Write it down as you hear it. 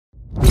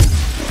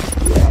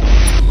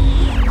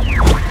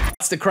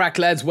What's the crack,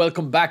 lads?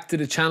 Welcome back to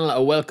the channel,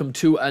 and welcome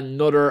to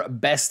another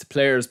best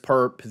players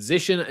per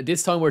position.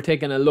 This time we're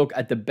taking a look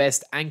at the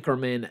best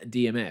anchorman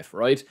DMF,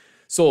 right?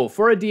 So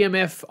for a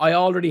DMF, I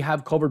already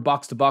have covered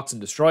box to box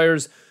and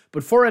destroyers,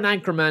 but for an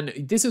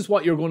anchorman, this is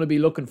what you're going to be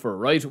looking for,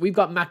 right? We've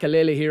got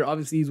Makalele here.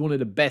 Obviously, he's one of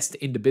the best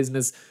in the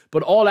business,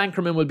 but all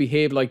anchormen will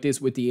behave like this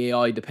with the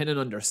AI, depending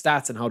on their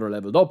stats and how they're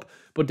leveled up,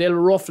 but they'll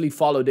roughly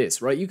follow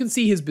this, right? You can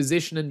see his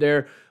position in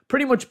there,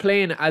 pretty much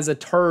playing as a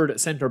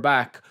third centre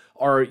back,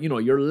 or, you know,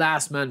 your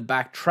last man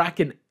back,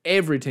 tracking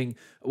everything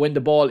when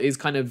the ball is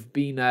kind of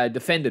being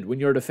defended, when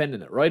you're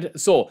defending it, right?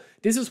 So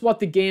this is what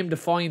the game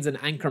defines an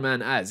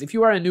anchorman as. If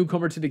you are a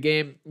newcomer to the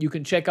game, you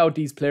can check out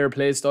these player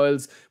play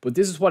styles, but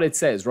this is what it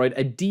says, right?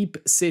 A deep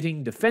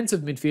sitting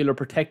defensive midfielder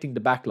protecting the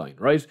back line,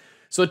 right?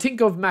 So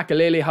think of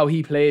Makalele, how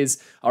he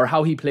plays, or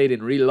how he played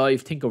in real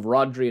life. Think of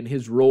Rodri and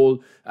his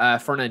role.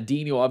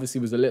 Fernandinho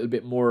obviously was a little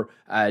bit more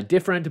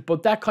different,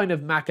 but that kind of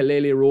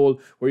Makalele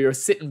role where you're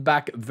sitting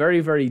back very,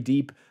 very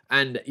deep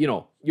and, you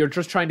know, you're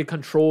just trying to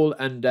control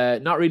and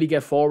not really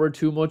get forward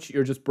too much.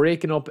 You're just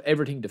breaking up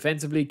everything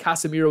defensively.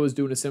 Casemiro is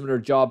doing a similar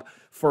job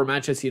for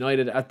Manchester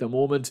United at the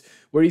moment,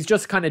 where he's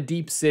just kind of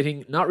deep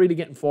sitting, not really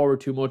getting forward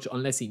too much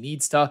unless he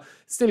needs to.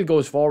 Still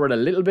goes forward a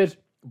little bit,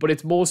 but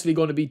it's mostly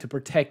going to be to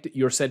protect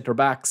your centre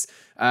backs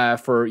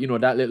for, you know,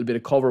 that little bit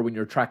of cover when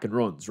you're tracking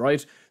runs,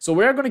 right? So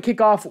we're going to kick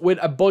off with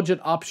a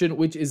budget option,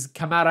 which is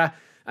Kamara.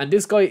 And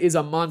this guy is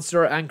a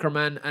monster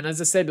anchorman. And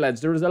as I said,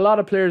 lads, there's a lot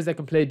of players that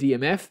can play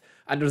DMF,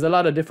 and there's a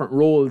lot of different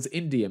roles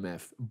in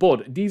DMF.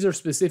 But these are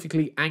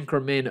specifically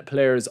anchorman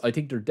players. I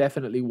think they're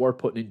definitely worth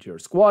putting into your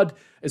squad,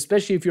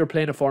 especially if you're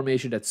playing a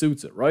formation that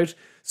suits it, right?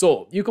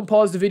 So you can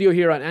pause the video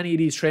here on any of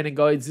these training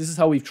guides. This is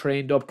how we've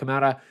trained up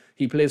Kamara.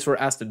 He plays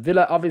for Aston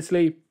Villa,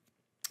 obviously.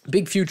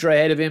 Big future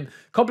ahead of him.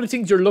 Couple of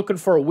things you're looking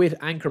for with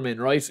anchorman,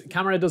 right?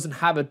 Kamara doesn't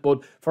have it,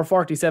 but for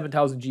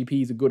 47,000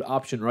 GP is a good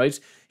option, right?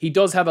 He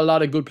does have a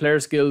lot of good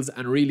player skills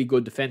and really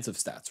good defensive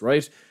stats,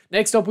 right?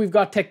 Next up, we've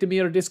got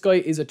Tekdemir. This guy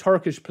is a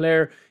Turkish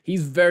player.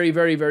 He's very,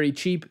 very, very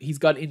cheap. He's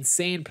got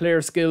insane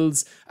player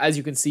skills. As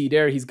you can see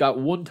there, he's got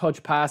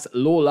one-touch pass,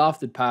 low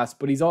lofted pass,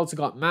 but he's also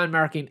got man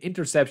marking,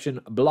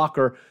 interception,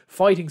 blocker,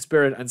 fighting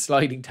spirit, and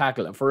sliding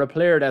tackle. And for a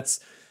player that's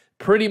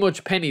pretty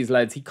much pennies,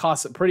 lads, he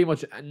costs pretty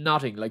much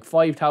nothing, like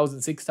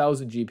 5,000,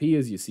 6,000 GP,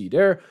 as you see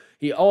there.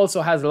 He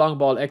also has long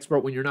ball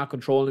expert when you're not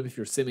controlling him if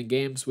you're simming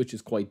games, which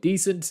is quite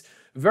decent.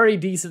 Very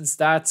decent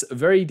stats,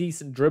 very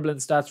decent dribbling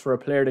stats for a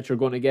player that you're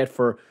going to get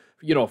for,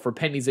 you know, for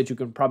pennies that you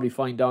can probably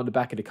find down the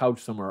back of the couch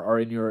somewhere,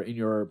 or in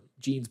your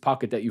jeans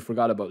pocket that you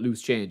forgot about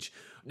loose change.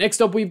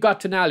 Next up, we've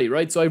got Tonali,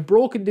 right? So I've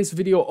broken this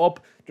video up.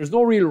 There's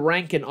no real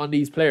ranking on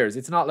these players.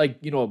 It's not like,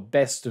 you know,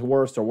 best to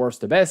worst or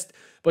worst to best.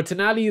 But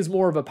Tonali is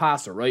more of a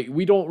passer, right?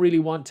 We don't really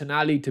want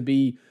Tonali to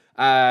be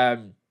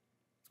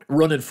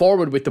running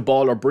forward with the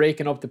ball or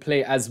breaking up the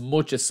play as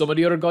much as some of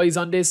the other guys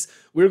on this.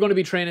 We're going to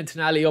be training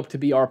Tonali up to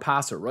be our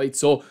passer, right?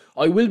 So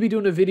I will be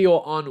doing a video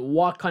on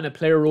what kind of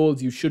player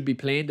roles you should be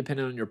playing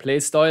depending on your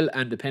play style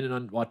and depending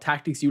on what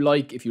tactics you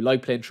like. If you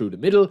like playing through the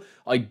middle,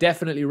 I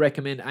definitely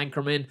recommend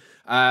anchorman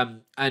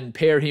and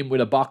pair him with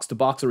a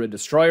box-to-box or a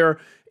destroyer.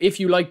 If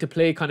you like to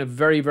play kind of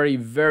very, very,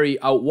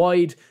 very out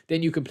wide,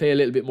 then you can play a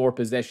little bit more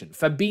possession.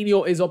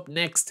 Fabinho is up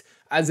next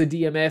as a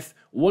DMF,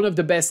 one of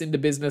the best in the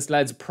business,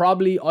 lads.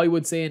 Probably, I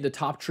would say, in the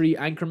top 3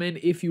 anchormen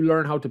if you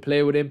learn how to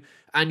play with him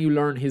and you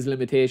learn his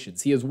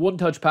limitations. He has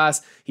one-touch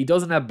pass. He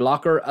doesn't have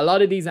blocker. A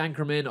lot of these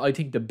anchormen, I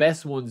think the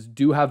best ones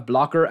do have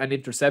blocker and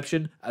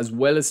interception as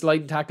well as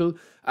sliding tackle,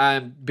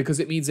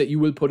 because it means that you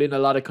will put in a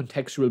lot of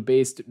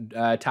contextual-based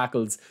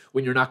tackles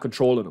when you're not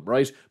controlling them,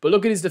 right? But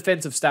look at his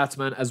defensive stats,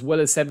 man, as well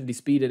as 70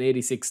 speed and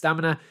 86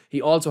 stamina.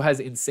 He also has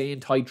insane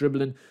tight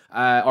dribbling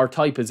or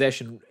tight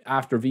possession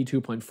after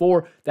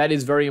V2.4. That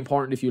is very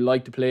important if you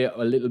like to play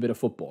a little bit of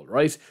football,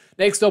 right?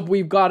 Next up,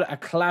 we've got a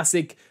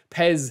classic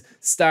PES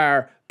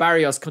star.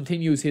 Barrios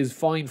continues his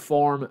fine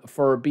form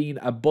for being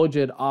a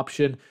budget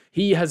option.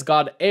 He has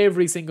got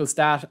every single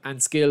stat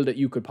and skill that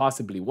you could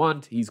possibly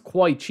want. He's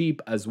quite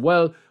cheap as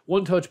well.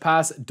 One-touch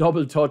pass,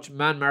 double touch,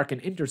 man marking,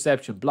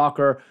 interception,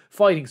 blocker,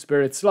 fighting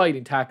spirit,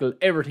 sliding tackle,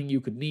 everything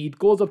you could need.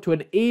 Goes up to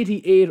an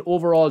 88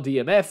 overall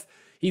DMF.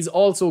 He's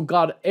also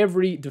got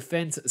every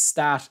defense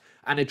stat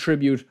and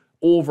attribute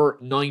over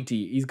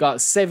 90. He's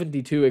got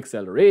 72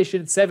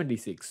 acceleration,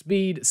 76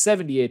 speed,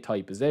 78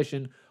 tight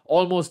possession.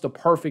 Almost a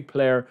perfect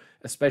player,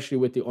 especially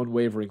with the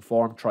unwavering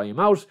form. Try him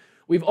out.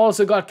 We've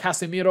also got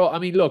Casemiro. I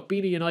mean, look,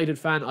 being a United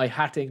fan, I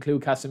had to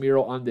include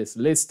Casemiro on this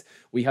list.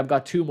 We have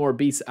got 2 more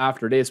beasts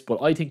after this,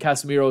 but I think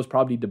Casemiro is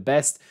probably the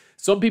best.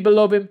 Some people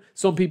love him,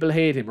 some people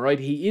hate him, right?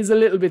 He is a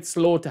little bit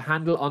slow to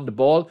handle on the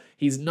ball.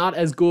 He's not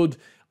as good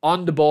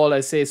on the ball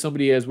as, say,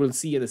 somebody as we'll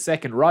see in a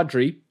second,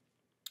 Rodri.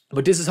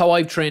 But this is how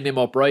I've trained him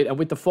up, right? And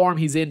with the form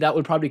he's in, that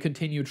will probably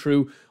continue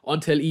through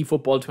until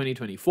eFootball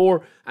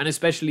 2024. And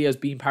especially as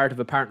being part of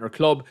a partner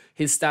club,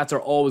 his stats are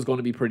always going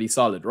to be pretty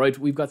solid, right?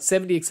 We've got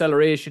 70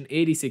 acceleration,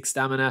 86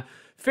 stamina,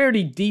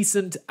 fairly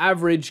decent,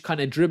 average kind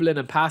of dribbling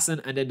and passing,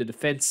 and then the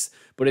defense.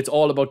 But it's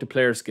all about the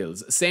player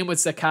skills. Same with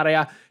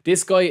Zakaria.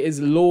 This guy is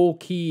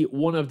low-key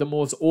one of the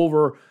most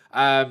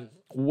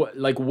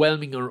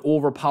whelming or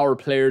overpowered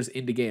players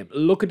in the game.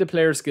 Look at the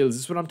player skills.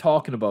 This is what I'm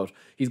talking about.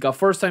 He's got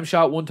first time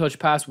shot, one touch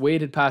pass,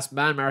 weighted pass,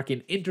 man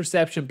marking,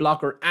 interception,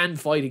 blocker, and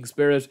fighting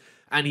spirit.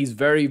 And he's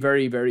very,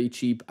 very, very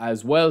cheap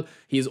as well.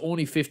 He is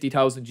only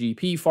 50,000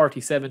 GP,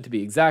 47 to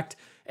be exact.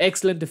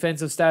 Excellent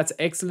defensive stats,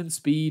 excellent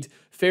speed,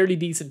 fairly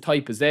decent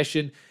tight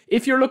possession.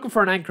 If you're looking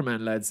for an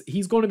anchorman, lads,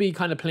 he's going to be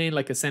kind of playing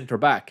like a centre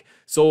back.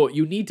 So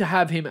you need to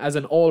have him as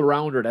an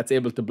all-rounder that's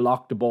able to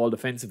block the ball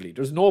defensively.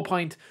 There's no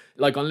point,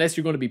 like, unless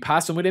you're going to be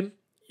passing with him,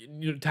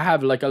 to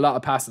have like a lot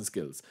of passing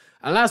skills.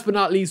 And last but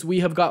not least, we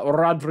have got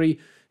Rodri.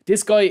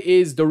 This guy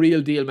is the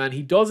real deal, man.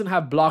 He doesn't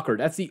have blocker.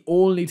 That's the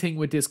only thing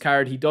with this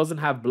card. He doesn't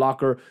have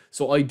blocker.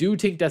 So I do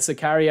think that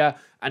Zakaria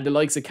and the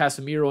likes of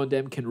Casemiro and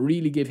them can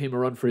really give him a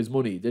run for his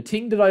money. The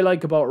thing that I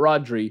like about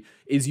Rodri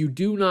is you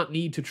do not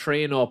need to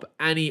train up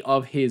any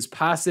of his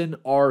passing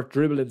or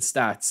dribbling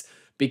stats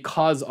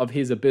because of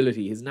his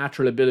ability, his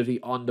natural ability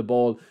on the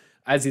ball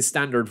as his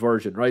standard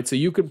version, right? So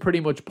you can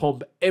pretty much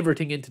pump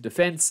everything into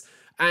defense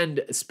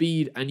and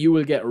speed, and you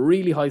will get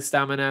really high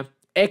stamina,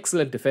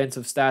 excellent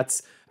defensive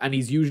stats, and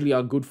he's usually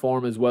on good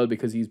form as well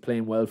because he's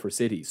playing well for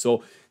City.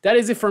 So that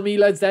is it for me,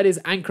 lads. That is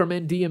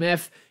Anchorman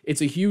DMF.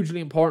 It's a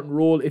hugely important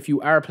role if you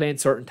are playing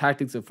certain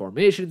tactics and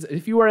formations.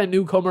 If you are a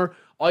newcomer,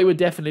 I would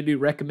definitely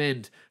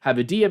recommend have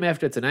a DMF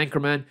that's an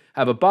anchorman,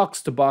 have a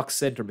box-to-box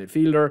centre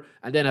midfielder,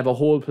 and then have a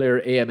whole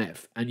player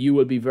AMF, and you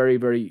will be very,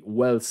 very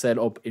well set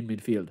up in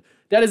midfield.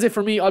 That is it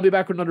for me. I'll be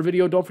back with another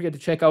video. Don't forget to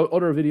check out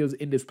other videos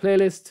in this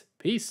playlist.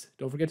 Peace.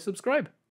 Don't forget to subscribe.